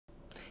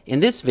In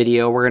this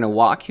video, we're going to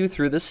walk you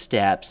through the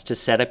steps to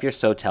set up your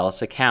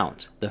SoTellUs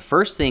account. The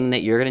first thing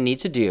that you're going to need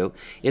to do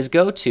is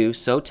go to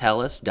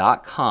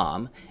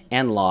SoTellUs.com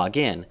and log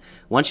in.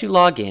 Once you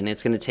log in,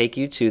 it's going to take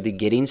you to the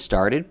Getting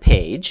Started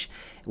page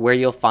where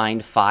you'll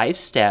find 5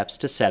 steps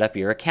to set up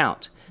your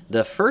account.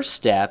 The first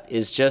step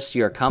is just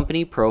your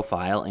company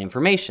profile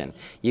information.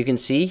 You can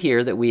see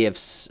here that we have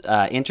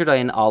entered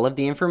in all of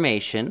the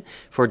information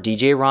for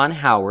DJ Ron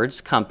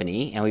Howard's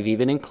company, and we've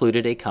even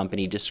included a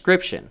company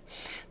description.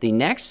 The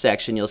next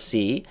section you'll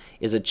see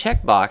is a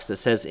checkbox that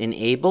says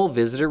Enable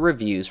Visitor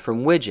Reviews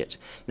from Widget.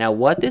 Now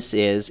what this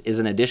is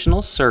an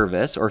additional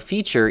service or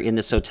feature in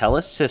the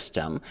SoTellUs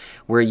system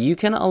where you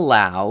can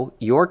allow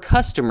your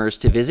customers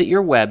to visit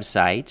your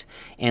website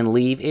and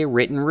leave a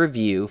written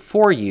review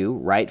for you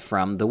right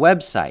from the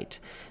website.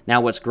 Now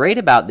what's great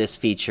about this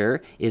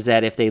feature is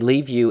that if they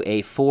leave you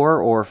a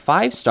 4 or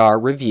 5-star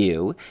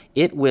review,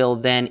 it will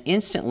then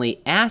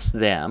instantly ask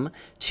them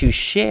to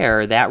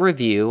share that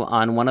review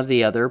on one of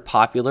the other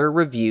popular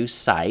review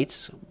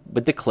sites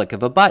with the click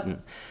of a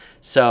button.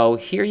 So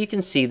here you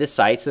can see the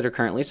sites that are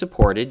currently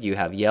supported. You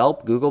have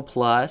Yelp, Google+,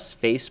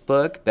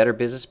 Facebook, Better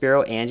Business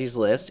Bureau, Angie's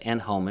List,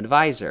 and Home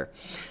Advisor.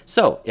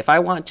 So if I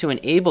want to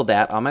enable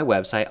that on my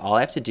website, all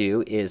I have to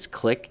do is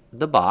click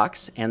the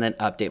box and then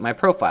update my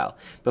profile.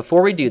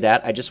 Before we do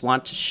that, I just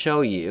want to show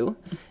you,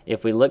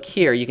 if we look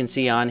here, you can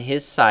see on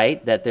his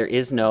site that there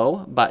is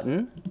no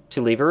button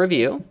to leave a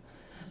review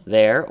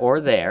there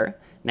or there.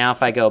 Now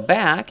if I go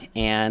back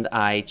and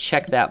I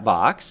check that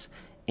box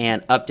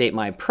and update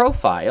my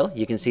profile,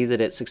 you can see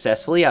that it's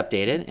successfully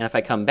updated. And if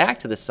I come back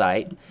to the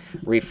site,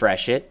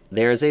 refresh it,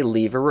 there's a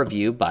leave a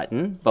review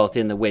button, both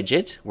in the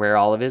widget where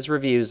all of his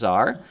reviews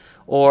are,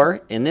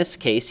 or in this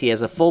case, he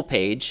has a full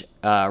page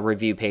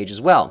review page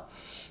as well.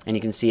 And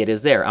you can see it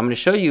is there. I'm going to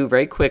show you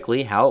very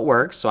quickly how it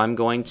works. So I'm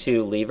going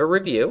to leave a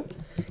review,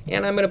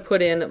 and I'm going to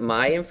put in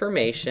my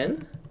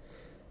information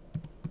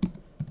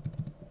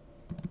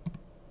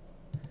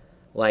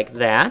like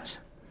that.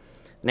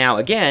 Now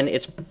again,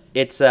 it's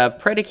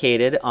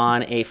predicated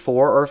on a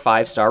 4 or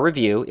 5-star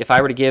review. If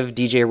I were to give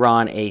DJ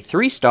Ron a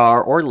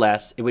 3-star or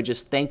less, it would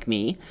just thank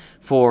me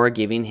for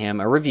giving him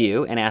a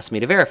review and ask me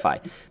to verify.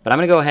 But I'm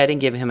going to go ahead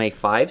and give him a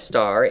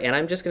 5-star, and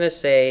I'm just going to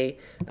say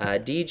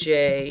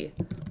DJ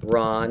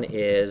Ron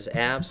is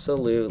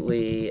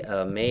absolutely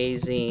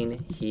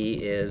amazing. He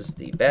is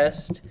the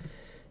best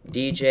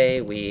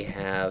DJ we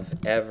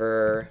have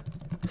ever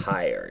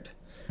hired.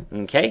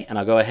 Okay, and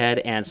I'll go ahead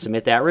and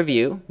submit that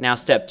review. Now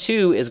step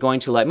 2 is going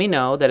to let me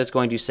know that it's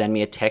going to send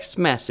me a text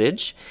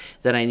message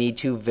that I need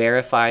to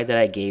verify that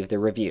I gave the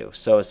review.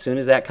 So as soon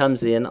as that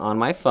comes in on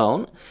my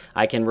phone,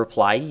 I can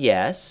reply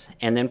yes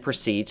and then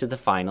proceed to the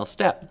final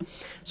step.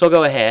 So I'll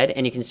go ahead,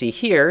 and you can see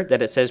here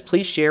that it says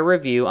please share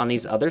review on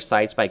these other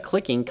sites by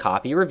clicking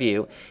copy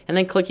review and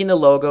then clicking the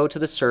logo to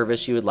the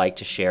service you would like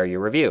to share your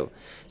review.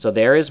 So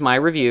there is my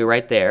review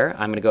right there.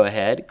 I'm going to go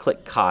ahead,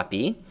 click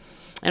copy.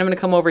 And I'm going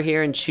to come over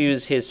here and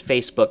choose his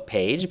Facebook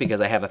page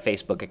because I have a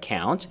Facebook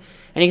account.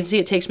 And you can see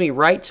it takes me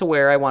right to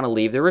where I want to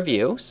leave the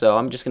review. So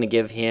I'm just going to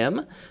give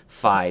him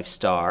 5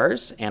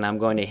 stars, and I'm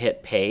going to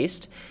hit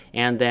paste.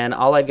 And then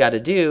all I've got to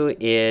do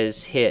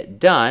is hit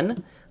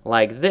done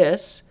like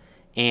this,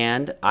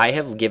 and I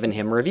have given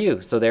him a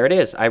review. So there it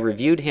is. I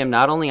reviewed him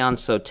not only on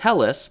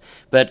SoTellUs,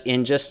 but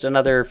in just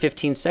another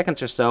 15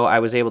 seconds or so, I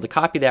was able to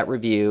copy that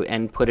review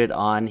and put it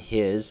on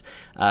his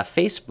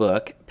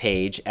Facebook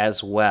page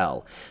as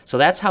well. So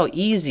that's how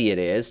easy it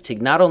is to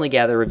not only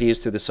gather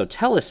reviews through the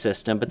SoTellUs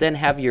system, but then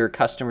have your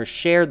customers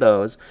share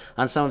those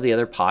on some of the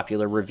other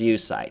popular review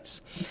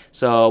sites.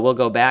 So we'll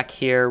go back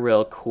here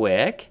real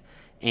quick.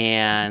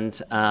 And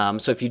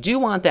so if you do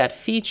want that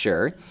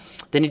feature,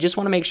 then you just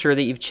want to make sure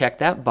that you've checked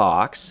that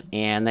box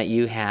and that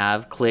you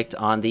have clicked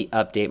on the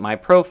Update My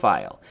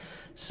Profile.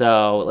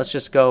 So let's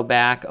just go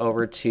back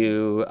over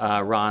to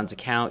Ron's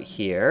account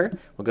here.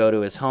 We'll go to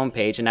his home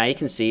page, and now you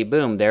can see,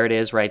 boom, there it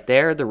is right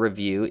there. The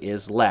review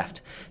is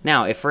left.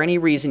 Now, if for any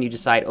reason you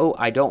decide, oh,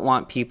 I don't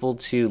want people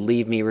to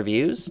leave me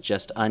reviews,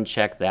 just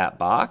uncheck that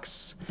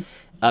box.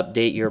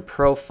 Update your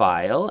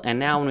profile, and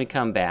now when we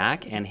come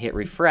back and hit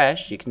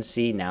refresh, you can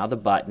see now the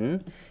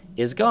button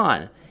is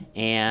gone,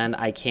 and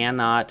I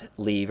cannot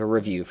leave a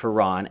review for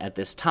Ron at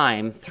this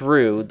time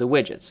through the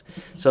widgets.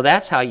 So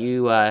that's how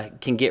you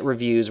can get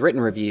reviews, written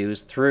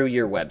reviews, through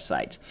your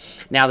website.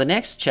 Now the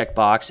next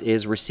checkbox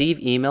is receive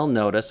email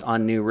notice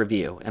on new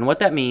review, and what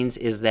that means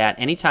is that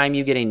anytime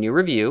you get a new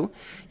review,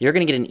 you're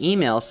going to get an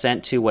email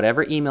sent to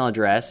whatever email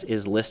address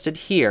is listed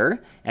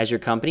here as your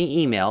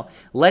company email,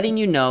 letting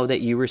you know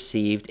that you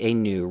received a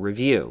new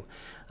review.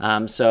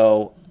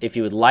 So if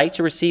you would like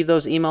to receive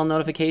those email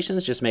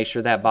notifications, just make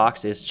sure that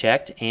box is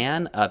checked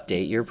and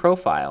update your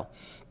profile.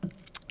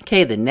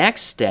 Okay, the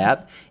next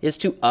step is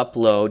to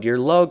upload your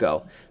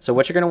logo. So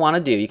what you're going to want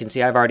to do, you can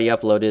see I've already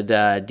uploaded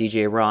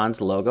DJ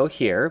Ron's logo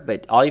here,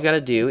 but all you've got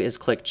to do is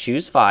click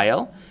Choose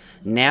File,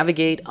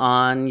 navigate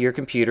on your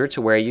computer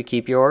to where you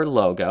keep your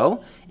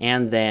logo,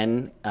 and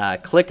then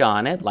click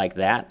on it like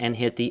that and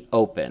hit the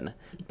Open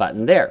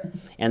button there.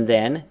 And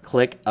then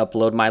click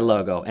Upload My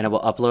Logo, and it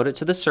will upload it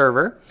to the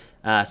server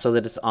so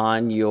that it's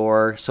on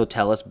your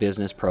SoTellUs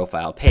business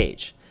profile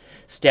page.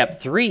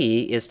 Step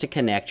 3 is to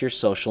connect your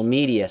social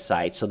media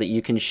sites so that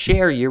you can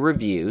share your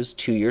reviews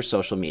to your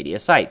social media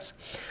sites.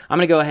 I'm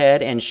going to go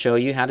ahead and show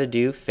you how to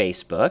do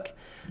Facebook.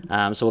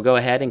 So we'll go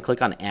ahead and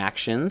click on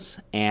Actions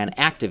and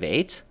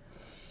Activate,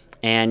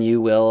 and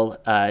you will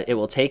it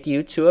will take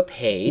you to a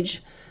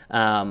page,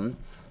 and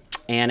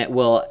it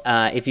will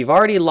if you've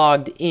already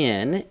logged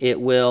in, it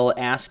will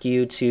ask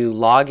you to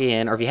log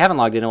in, or if you haven't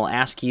logged in, it will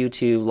ask you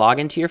to log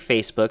into your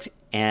Facebook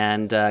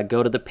and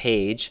go to the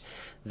page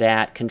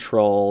that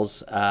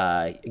controls,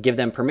 give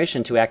them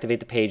permission to activate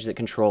the page that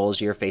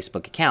controls your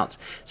Facebook accounts.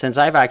 Since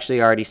I've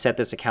actually already set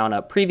this account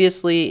up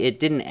previously, it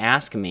didn't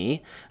ask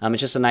me. It's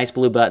just a nice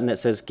blue button that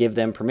says give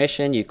them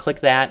permission. You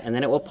click that, and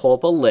then it will pull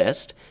up a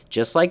list,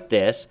 just like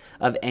this,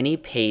 of any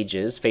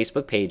pages,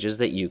 Facebook pages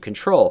that you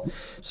control.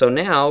 So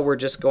now we're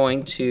just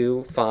going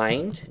to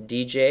find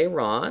DJ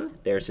Ron.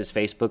 There's his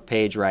Facebook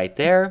page right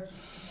there.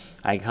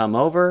 I come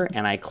over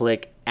and I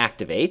click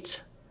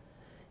Activate,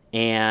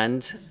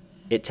 and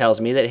it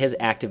tells me that it has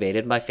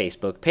activated my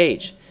Facebook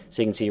page.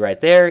 So you can see right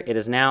there, it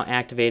has now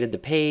activated the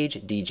page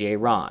DJ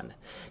Ron.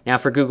 Now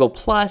for Google+,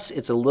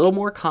 it's a little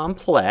more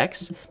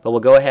complex, but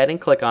we'll go ahead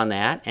and click on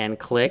that and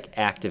click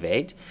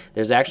Activate.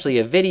 There's actually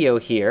a video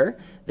here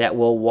that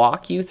will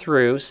walk you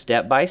through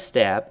step by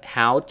step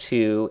how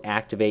to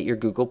activate your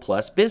Google+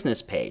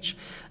 business page.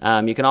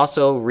 You can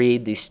also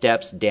read the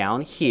steps down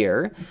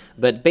here,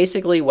 but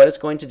basically what it's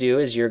going to do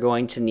is you're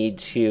going to need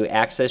to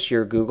access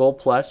your Google+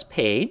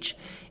 page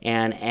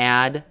and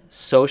add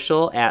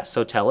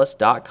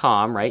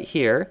social@sotellus.com right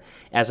here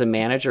as a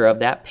manager of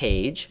that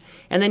page.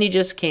 And then you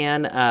just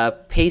can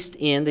paste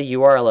in the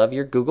URL of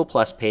your Google+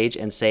 page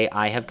and say,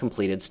 I have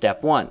completed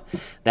step 1.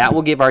 That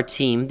will give our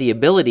team the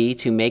ability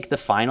to make the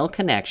final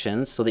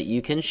connections so that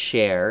you can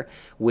share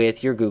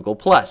with your Google+.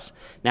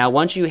 Now,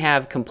 once you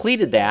have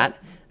completed that,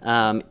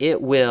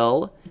 it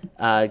will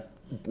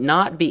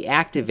not be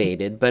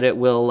activated, but it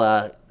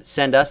will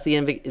send us the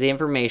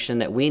information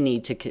that we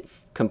need to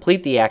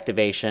complete the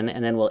activation,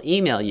 and then we'll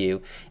email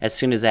you as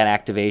soon as that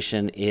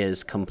activation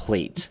is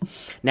complete.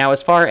 Now,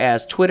 as far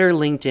as Twitter,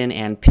 LinkedIn,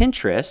 and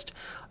Pinterest,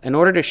 in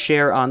order to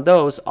share on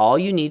those, all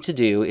you need to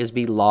do is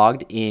be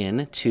logged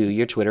in to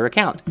your Twitter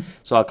account.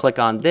 So I'll click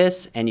on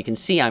this, and you can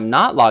see I'm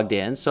not logged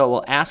in, so it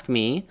will ask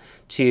me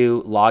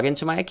to log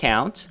into my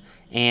account.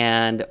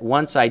 And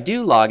once I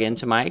do log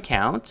into my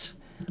account,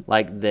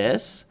 like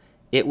this,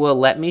 it will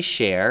let me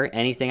share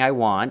anything I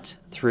want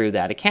through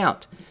that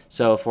account.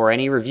 So for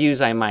any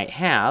reviews I might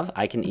have,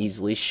 I can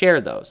easily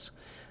share those.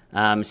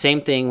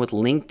 Same thing with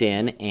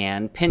LinkedIn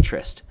and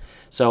Pinterest.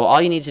 So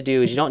all you need to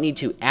do is you don't need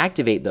to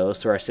activate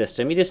those through our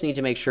system. You just need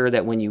to make sure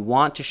that when you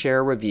want to share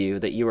a review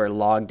that you are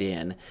logged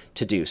in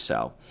to do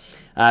so.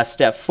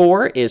 Step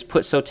 4 is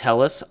put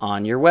SoTellUs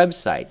on your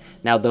website.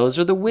 Now those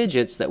are the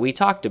widgets that we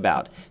talked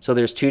about. So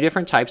there's 2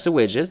 different types of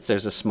widgets.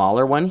 There's a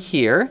smaller one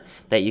here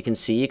that you can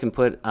see you can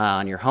put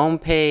on your home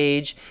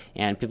page,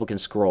 and people can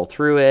scroll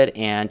through it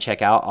and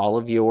check out all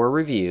of your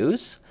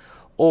reviews.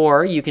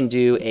 Or you can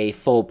do a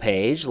full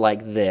page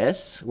like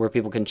this where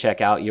people can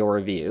check out your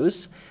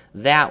reviews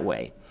that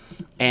way.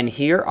 And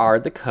here are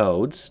the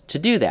codes to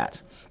do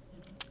that.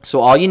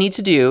 So all you need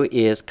to do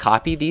is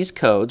copy these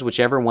codes,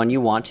 whichever one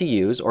you want to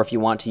use, or if you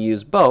want to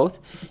use both,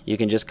 you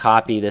can just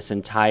copy this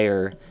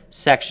entire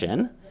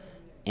section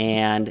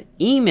and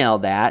email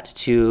that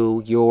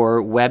to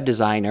your web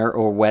designer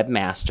or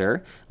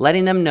webmaster,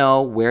 letting them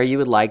know where you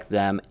would like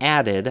them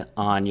added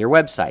on your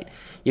website.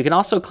 You can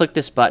also click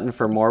this button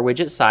for more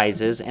widget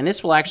sizes, and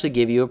this will actually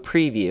give you a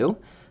preview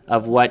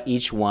of what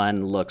each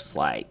one looks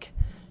like.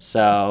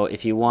 So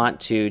if you want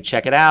to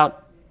check it out,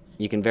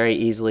 you can very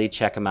easily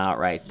check them out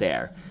right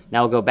there.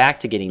 Now we'll go back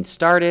to getting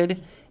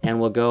started, and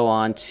we'll go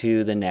on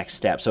to the next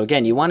step. So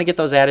again, you want to get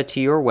those added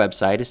to your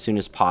website as soon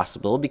as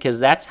possible, because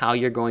that's how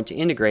you're going to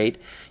integrate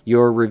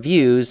your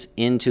reviews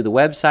into the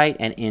website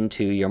and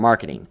into your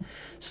marketing.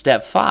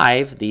 Step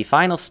 5, the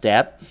final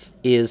step,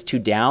 is to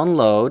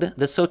download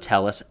the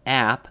SoTellUs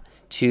app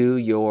to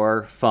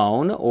your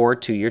phone or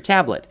to your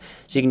tablet.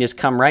 So you can just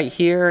come right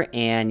here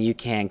and you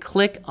can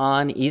click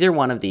on either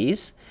one of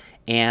these,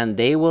 and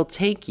they will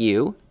take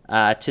you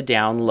to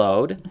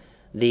download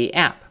the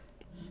app.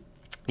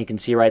 You can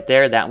see right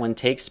there, that one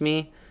takes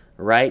me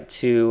right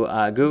to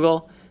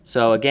Google.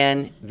 So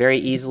again, very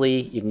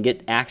easily you can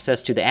get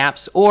access to the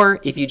apps,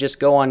 or if you just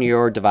go on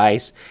your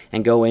device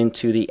and go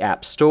into the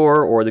App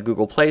Store or the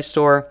Google Play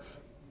Store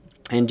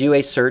and do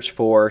a search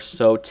for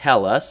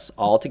SoTellUs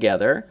all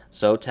together,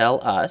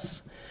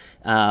 SoTellUs,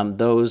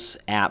 those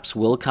apps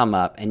will come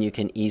up and you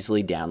can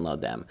easily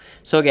download them.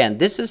 So again,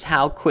 this is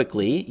how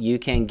quickly you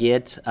can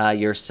get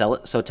your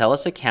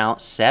SoTellUs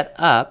account set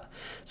up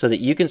so that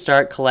you can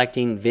start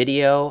collecting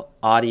video,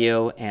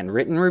 audio, and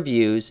written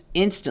reviews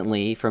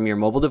instantly from your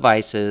mobile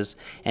devices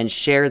and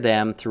share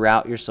them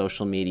throughout your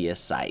social media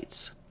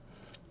sites.